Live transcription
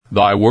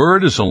Thy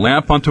word is a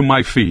lamp unto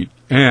my feet,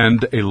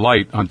 and a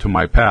light unto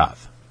my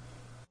path.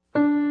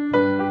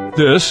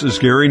 This is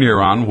Gary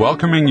Neron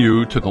welcoming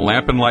you to the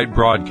Lamp and Light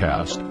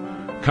broadcast,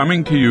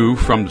 coming to you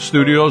from the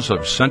studios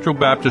of Central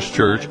Baptist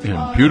Church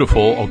in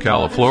beautiful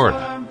Ocala,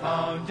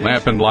 Florida.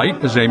 Lamp and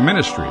Light is a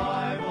ministry,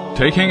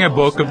 taking a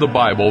book of the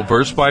Bible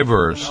verse by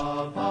verse,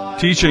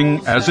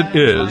 teaching as it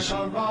is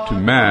to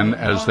men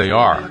as they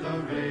are,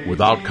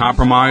 without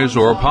compromise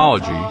or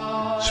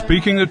apology,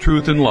 speaking the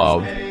truth in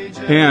love,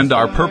 and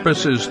our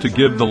purpose is to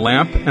give the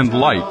lamp and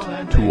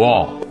light to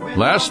all.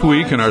 Last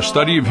week in our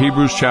study of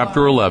Hebrews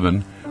chapter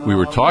 11, we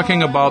were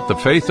talking about the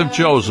faith of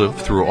Joseph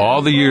through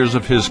all the years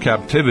of his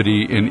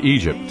captivity in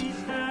Egypt.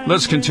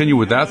 Let's continue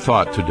with that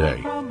thought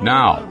today.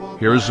 Now,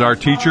 here is our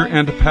teacher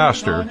and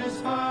pastor,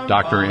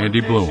 Dr.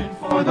 Andy Bloom.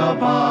 For the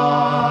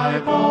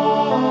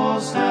Bible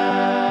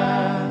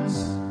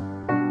stands.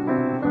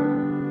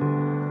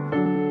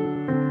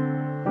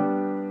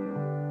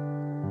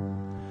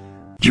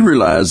 Do you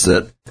realize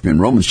that in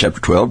Romans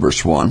chapter 12,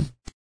 verse 1,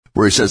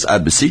 where he says, I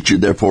beseech you,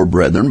 therefore,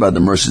 brethren, by the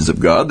mercies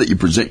of God, that you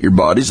present your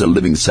bodies a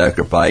living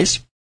sacrifice,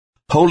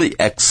 wholly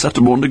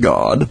acceptable unto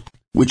God,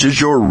 which is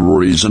your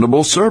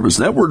reasonable service.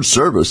 That word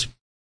service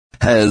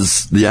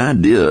has the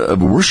idea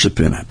of worship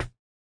in it.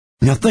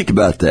 Now think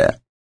about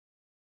that.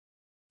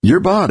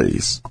 Your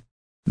bodies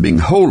being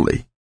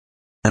holy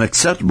and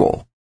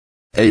acceptable,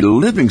 a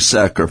living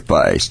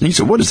sacrifice. And he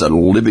said, what is a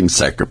living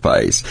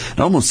sacrifice?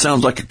 It almost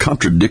sounds like a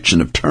contradiction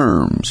of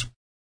terms.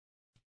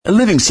 A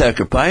living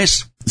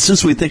sacrifice,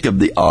 since we think of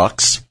the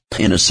ox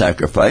in a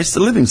sacrifice, the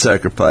living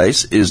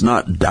sacrifice is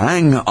not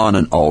dying on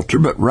an altar,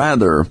 but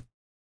rather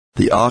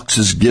the ox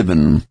is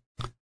given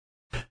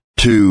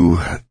to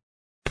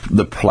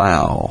the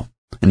plow.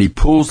 And he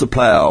pulls the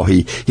plow,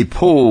 he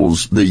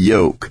pulls the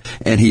yoke,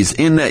 and he's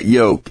in that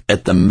yoke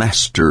at the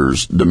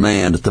master's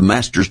demand, at the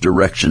master's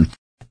direction,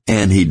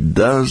 and he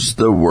does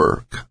the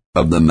work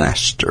of the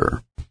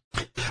master.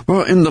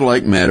 Well, in the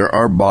like manner,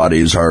 our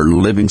bodies are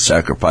living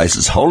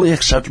sacrifices, wholly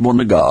acceptable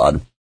unto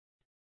God.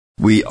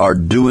 We are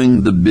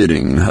doing the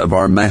bidding of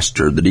our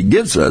master that he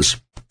gives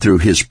us through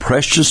his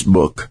precious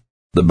book,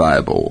 the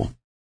Bible.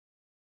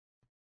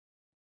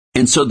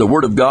 And so the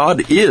Word of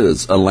God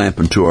is a lamp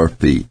unto our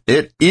feet.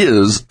 It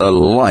is a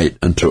light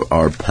unto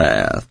our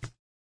path,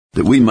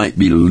 that we might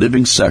be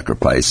living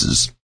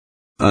sacrifices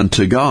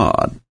unto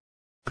God.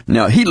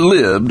 Now, he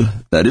lived,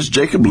 that is,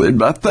 Jacob lived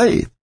by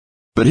faith.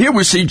 But here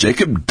we see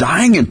Jacob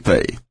dying in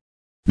faith.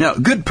 Now,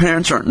 good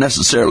parents aren't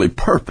necessarily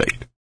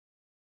perfect,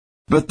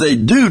 but they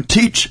do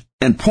teach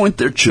and point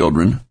their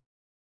children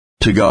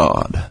to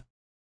God,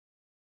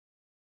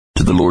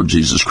 to the Lord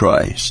Jesus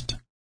Christ.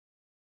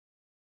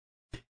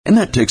 And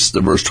that takes us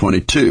to verse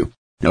 22.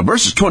 Now,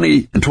 verses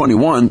 20 and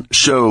 21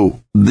 show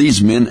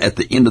these men at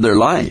the end of their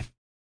life.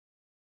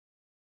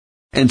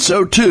 And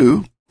so,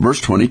 too,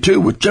 verse 22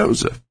 with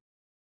Joseph.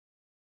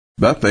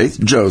 By faith,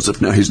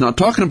 Joseph, now he's not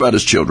talking about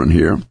his children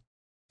here.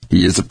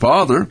 He is a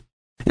father,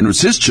 and it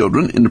was his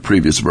children in the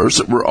previous verse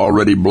that were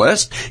already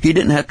blessed. He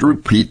didn't have to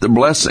repeat the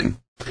blessing.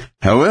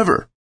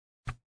 However,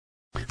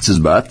 it says,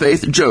 by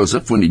faith,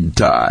 Joseph, when he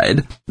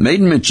died,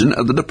 made mention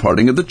of the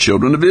departing of the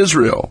children of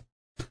Israel,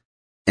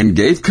 and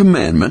gave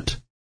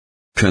commandment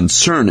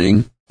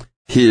concerning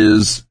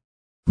his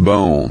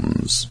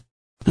bones.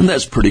 And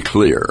that's pretty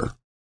clear.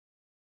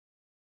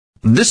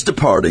 This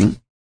departing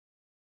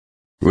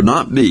would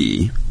not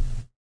be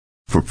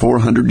for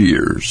 400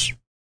 years.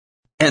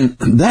 And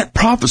that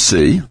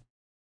prophecy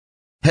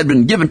had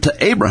been given to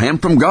Abraham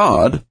from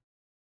God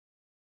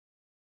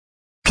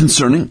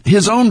concerning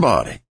his own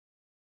body.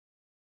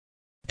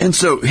 And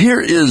so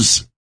here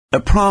is a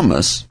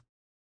promise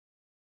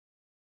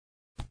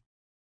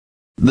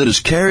that is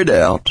carried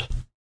out,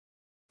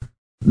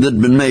 that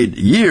had been made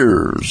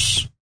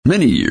years,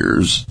 many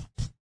years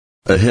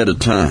ahead of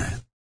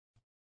time.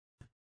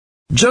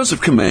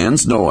 Joseph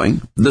commands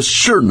knowing the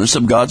sureness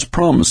of God's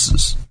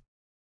promises.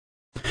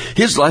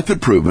 His life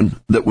had proven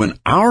that when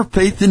our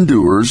faith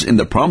endures in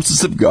the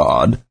promises of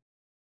God,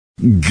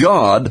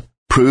 God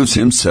proves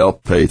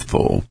himself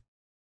faithful.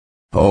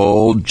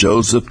 Oh,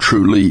 Joseph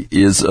truly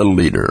is a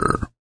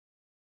leader.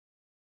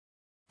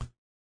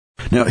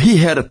 Now, he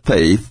had a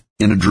faith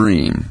in a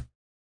dream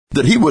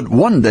that he would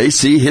one day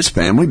see his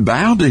family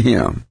bow to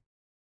him.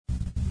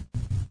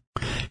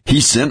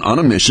 He's sent on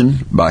a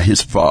mission by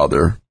his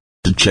father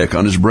to check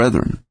on his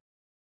brethren.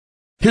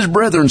 His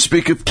brethren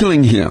speak of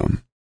killing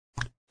him,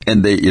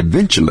 and they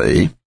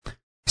eventually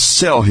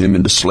sell him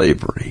into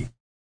slavery.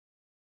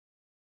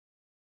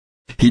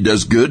 He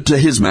does good to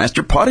his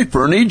master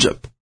Potiphar in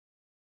Egypt.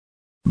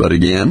 But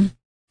again,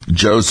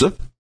 Joseph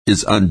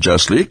is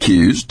unjustly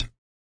accused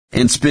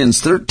and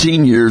spends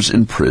 13 years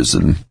in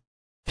prison,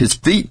 his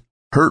feet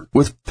hurt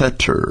with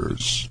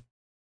fetters.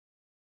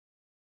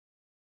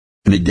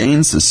 And he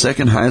gains the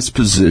second highest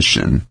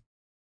position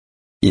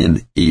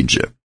in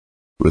Egypt,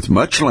 with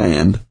much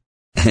land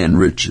and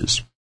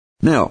riches.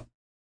 Now,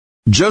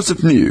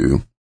 Joseph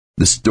knew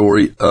the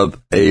story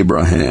of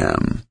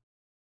Abraham.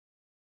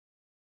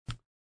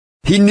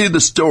 He knew the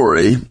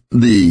story,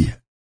 the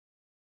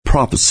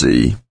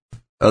prophecy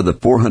of the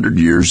 400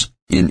 years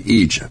in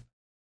Egypt.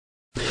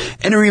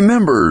 And he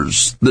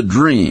remembers the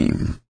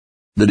dream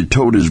that he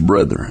told his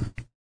brethren.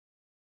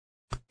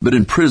 But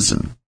in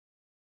prison,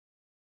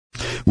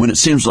 when it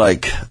seems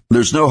like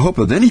there's no hope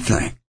of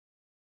anything,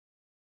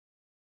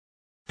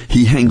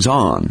 he hangs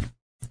on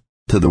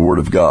to the Word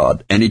of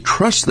God, and he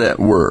trusts that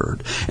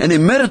Word, and he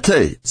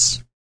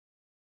meditates.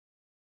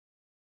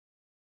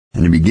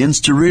 And he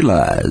begins to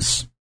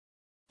realize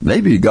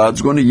maybe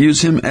God's going to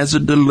use him as a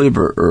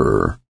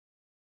deliverer.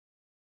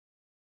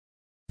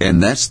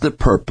 And that's the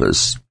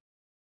purpose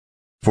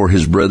for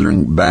his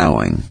brethren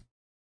bowing.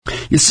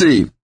 You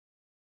see,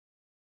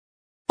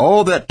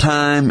 all that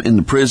time in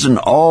the prison,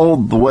 all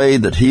the way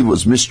that he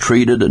was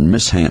mistreated and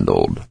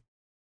mishandled,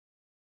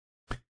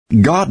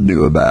 God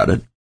knew about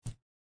it,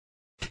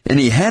 and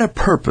he had a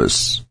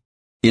purpose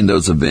in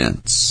those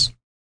events.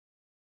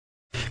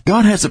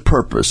 God has a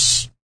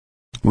purpose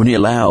when he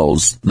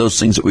allows those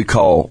things that we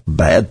call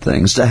bad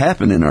things to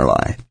happen in our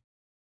life.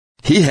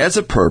 He has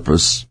a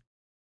purpose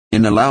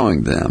in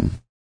allowing them,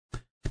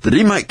 that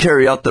he might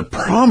carry out the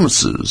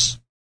promises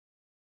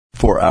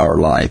for our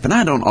life. And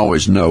I don't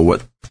always know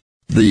what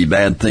the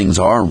bad things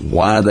are,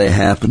 why they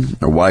happen,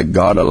 or why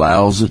God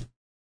allows it,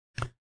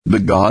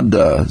 but God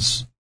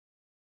does.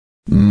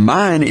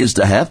 Mine is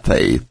to have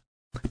faith,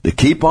 to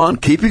keep on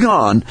keeping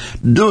on,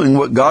 doing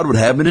what God would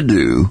have me to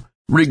do,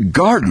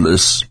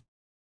 regardless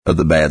of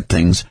the bad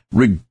things,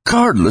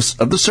 regardless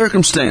of the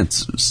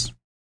circumstances.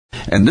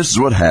 And this is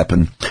what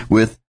happened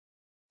with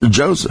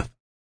Joseph.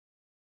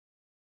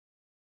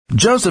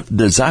 Joseph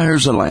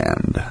desires a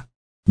land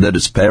that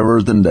is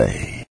fairer than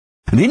day,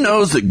 and he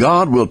knows that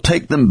God will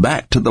take them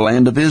back to the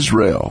land of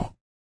Israel.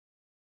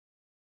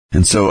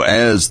 And so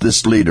as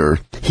this leader,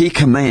 he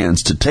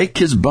commands to take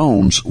his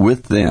bones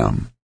with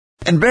them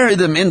and bury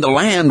them in the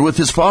land with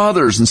his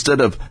fathers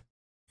instead of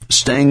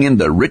staying in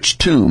the rich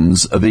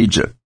tombs of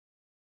Egypt.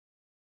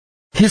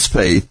 His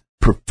faith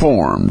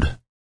performed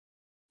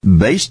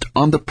based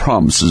on the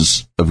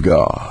promises of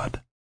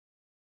God.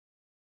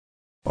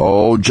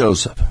 Oh,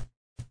 Joseph,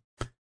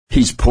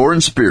 he's poor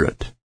in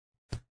spirit,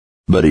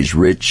 but he's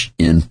rich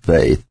in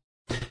faith.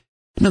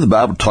 You know, the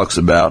Bible talks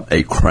about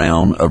a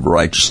crown of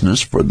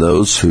righteousness for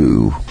those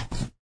who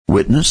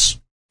witness.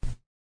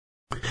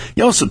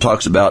 He also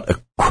talks about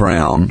a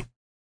crown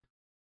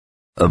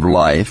of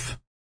life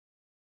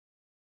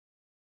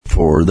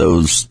for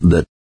those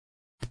that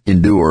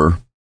endure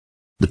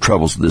the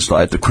troubles of this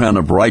life, the crown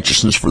of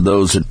righteousness for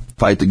those that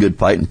fight the good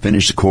fight and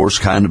finish the course,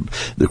 kind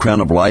of the crown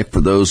of life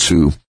for those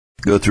who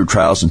go through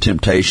trials and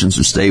temptations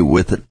and stay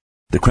with it,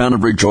 the crown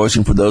of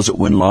rejoicing for those that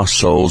win lost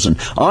souls, and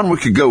on we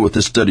could go with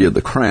this study of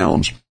the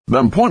crowns. But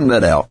I'm pointing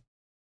that out,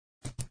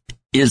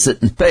 is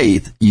that in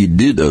faith, you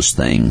do those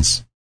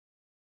things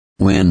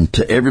when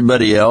to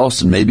everybody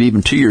else, and maybe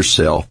even to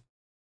yourself,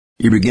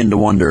 you begin to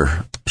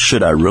wonder,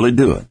 should I really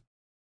do it?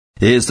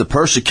 Is the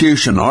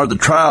persecution or the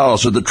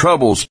trials or the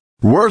troubles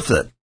worth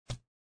it?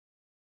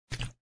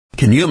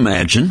 Can you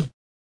imagine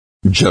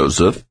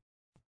Joseph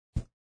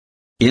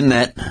in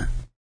that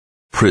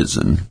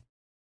prison,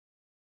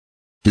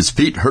 his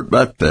feet hurt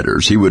by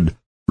fetters, he would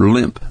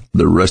limp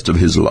the rest of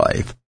his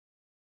life,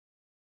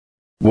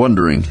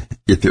 wondering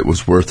if it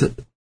was worth it?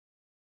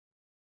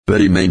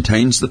 But he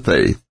maintains the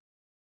faith,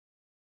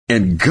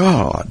 and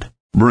God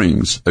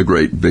brings a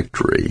great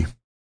victory.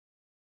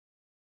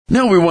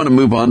 Now we want to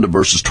move on to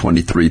verses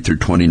 23 through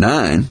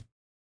 29,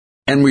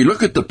 and we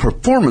look at the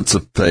performance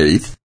of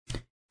faith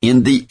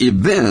in the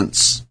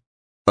events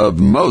of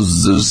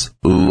Moses'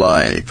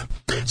 life.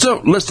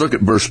 So let's look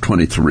at verse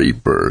 23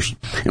 first.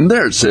 And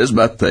there it says,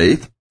 by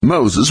faith,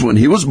 Moses, when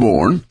he was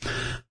born,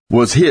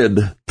 was hid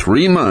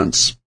 3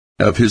 months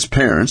of his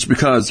parents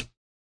because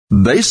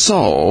they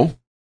saw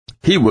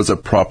he was a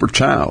proper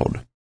child,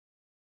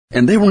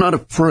 and they were not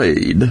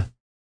afraid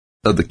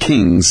of the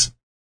king's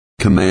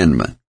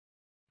commandment.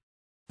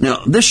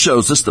 Now, this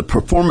shows us the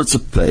performance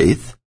of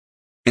faith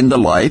in the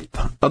life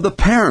of the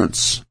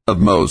parents of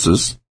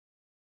Moses,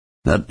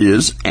 that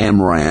is,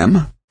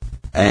 Amram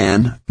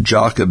and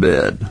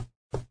Jochebed.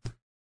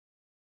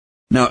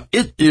 Now,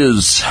 it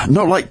is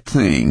no light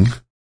thing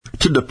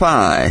to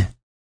defy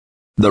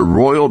the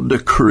royal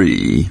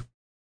decree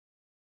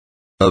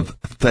of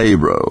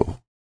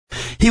Pharaoh.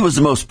 He was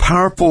the most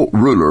powerful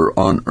ruler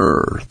on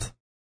earth.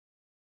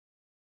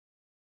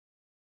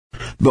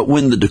 But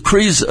when the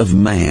decrees of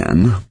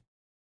man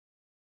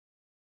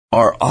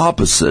are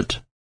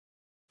opposite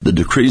the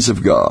decrees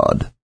of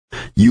God,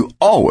 you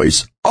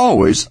always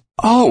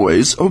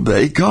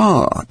obey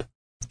God.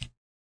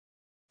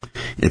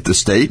 If the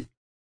state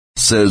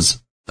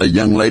says a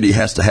young lady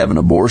has to have an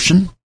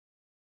abortion,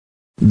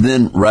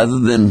 then rather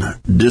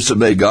than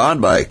disobey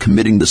God by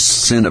committing the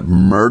sin of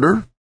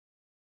murder,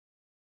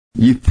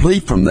 you flee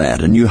from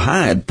that and you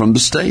hide from the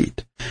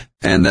state.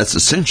 And that's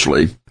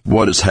essentially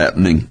what is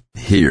happening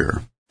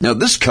here. Now,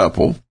 this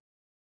couple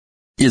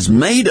is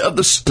made of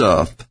the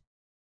stuff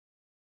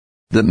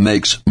that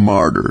makes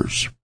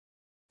martyrs.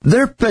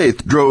 Their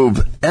faith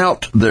drove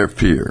out their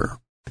fear.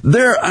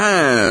 Their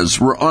eyes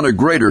were on a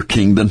greater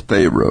king than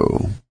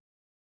Pharaoh,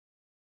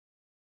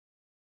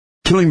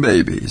 killing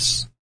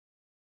babies.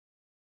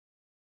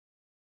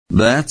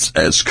 That's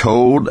as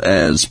cold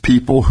as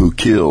people who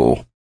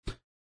kill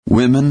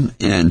women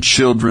and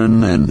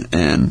children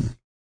and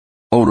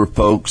older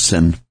folks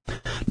and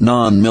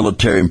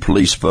non-military and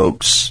police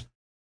folks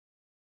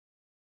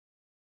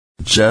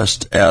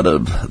just out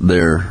of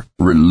their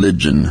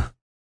religion.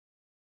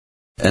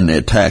 And they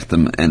attack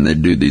them and they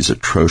do these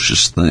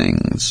atrocious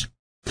things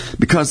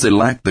because they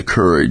lack the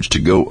courage to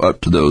go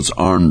up to those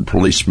armed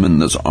policemen,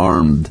 those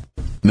armed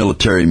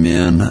military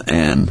men,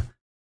 and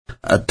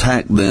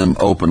attack them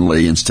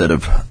openly instead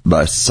of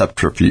by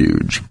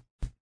subterfuge,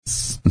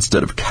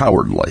 instead of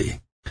cowardly.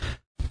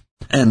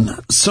 And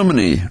so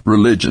many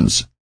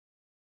religions,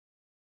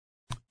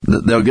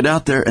 they'll get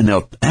out there and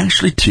they'll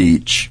actually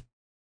teach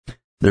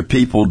their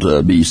people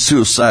to be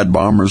suicide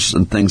bombers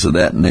and things of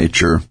that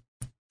nature.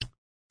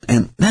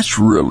 And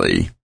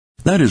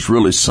that is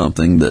really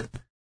something that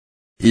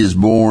is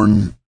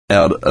born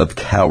out of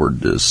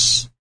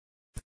cowardice.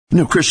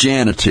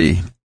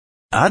 Christianity,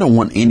 I don't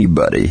want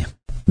anybody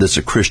that's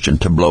a Christian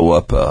to blow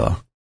up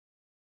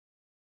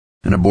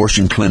an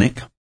abortion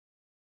clinic,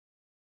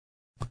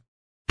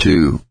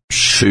 to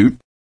shoot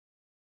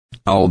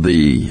all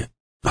the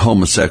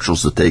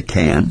homosexuals that they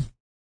can.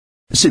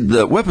 See,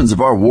 the weapons of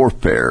our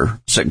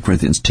warfare, 2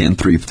 Corinthians 10,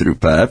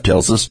 3-5,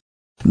 tells us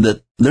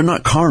that they're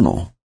not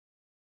carnal.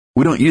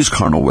 We don't use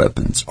carnal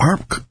weapons. Our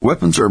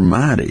weapons are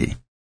mighty.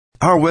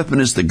 Our weapon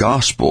is the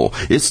gospel.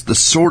 It's the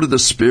sword of the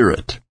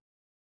Spirit.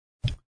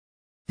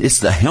 It's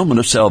the helmet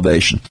of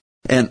salvation.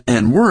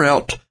 And we're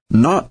out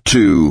not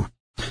to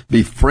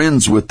be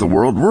friends with the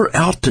world. We're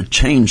out to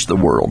change the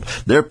world.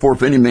 Therefore,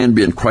 if any man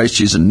be in Christ,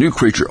 he's a new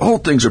creature. All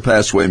things are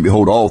passed away, and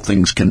behold, all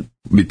things can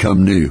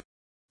become new.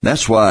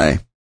 That's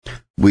why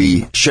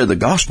we share the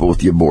gospel with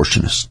the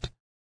abortionist.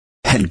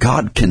 And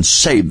God can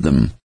save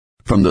them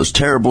from those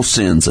terrible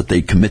sins that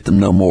they commit them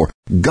no more.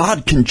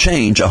 God can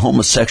change a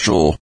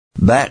homosexual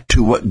back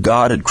to what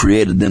God had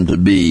created them to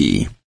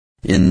be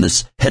in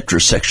this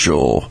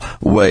heterosexual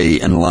way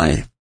in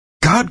life.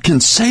 God can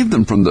save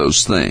them from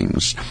those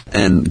things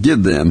and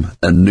give them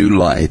a new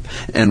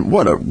life. And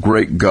what a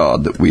great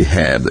God that we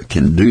have that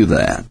can do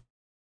that.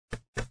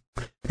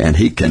 And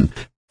He can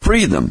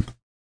free them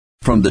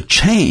from the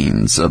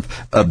chains of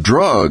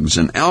drugs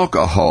and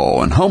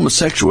alcohol and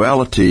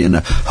homosexuality and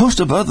a host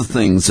of other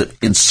things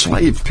that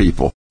enslave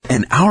people.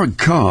 And our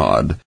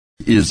God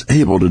is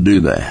able to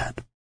do that.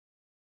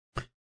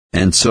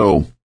 And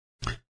so,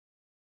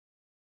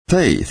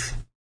 faith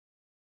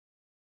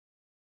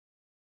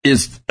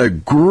is a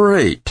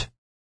great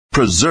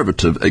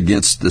preservative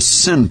against the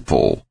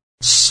sinful,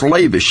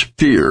 slavish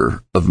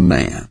fear of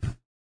man.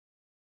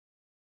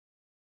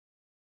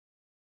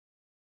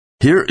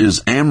 Here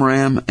is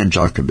Amram and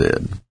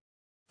Jochebed.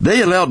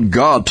 They allowed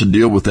God to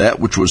deal with that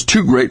which was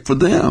too great for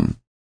them.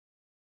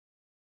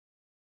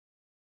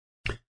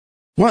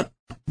 What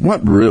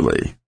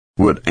really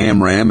would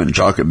Amram and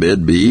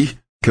Jochebed be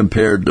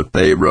compared to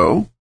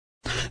Pharaoh?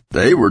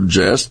 They were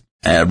just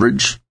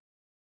average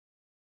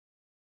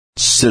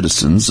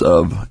citizens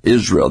of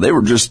Israel. They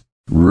were just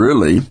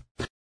really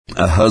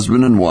a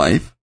husband and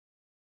wife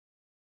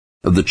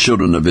of the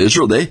children of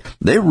Israel. They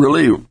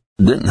really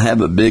didn't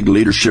have a big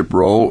leadership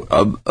role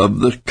of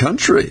the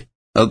country,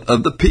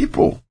 of the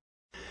people.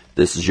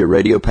 This is your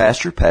radio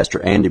pastor,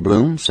 Pastor Andy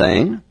Bloom,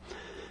 saying,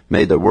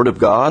 may the Word of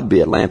God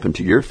be a lamp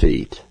unto your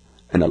feet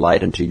and a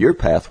light unto your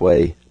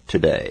pathway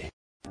today.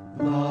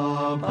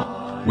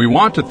 We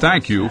want to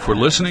thank you for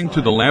listening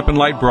to the Lamp and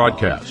Light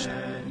broadcast.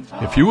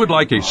 If you would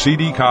like a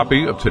CD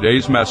copy of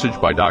today's message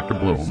by Dr.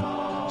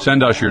 Bloom,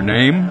 send us your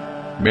name,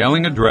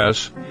 mailing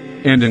address,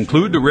 and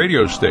include the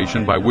radio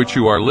station by which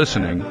you are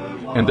listening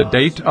and the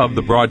date of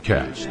the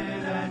broadcast.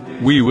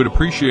 We would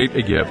appreciate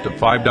a gift of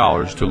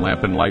 $5 to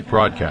Lamp and Light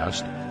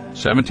Broadcast,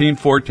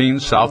 1714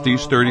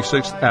 Southeast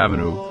 36th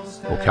Avenue,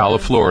 Ocala,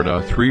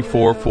 Florida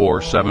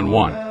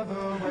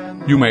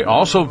 34471. You may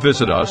also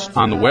visit us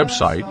on the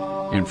website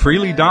and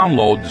freely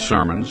download the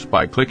sermons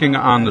by clicking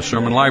on the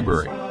sermon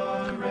library.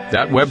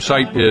 That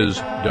website is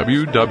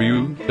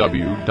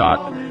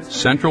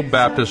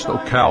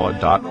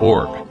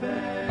www.centralbaptistocala.org.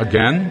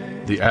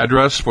 Again, the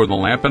address for the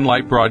Lamp and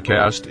Light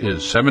broadcast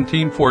is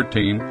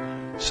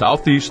 1714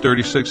 Southeast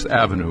 36th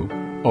Avenue,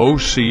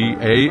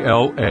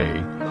 Ocala,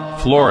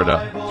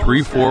 Florida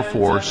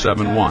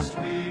 34471.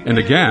 And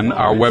again,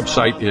 our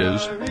website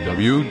is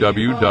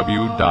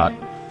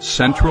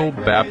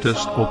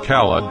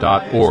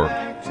www.centralbaptistocala.org.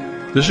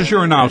 This is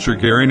your announcer,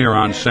 Gary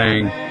Neron,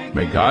 saying,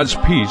 may God's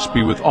peace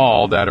be with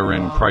all that are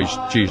in Christ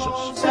Jesus.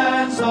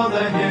 Stand so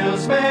the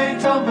hills may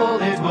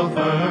tumble, it will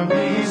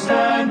firmly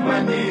stand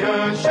when the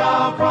earth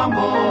shall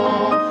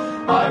crumble.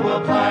 I will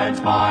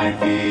plant my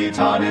feet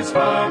on its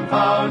firm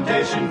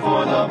foundation,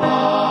 for the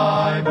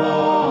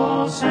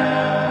Bible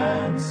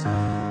stands.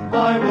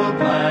 I will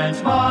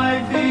plant my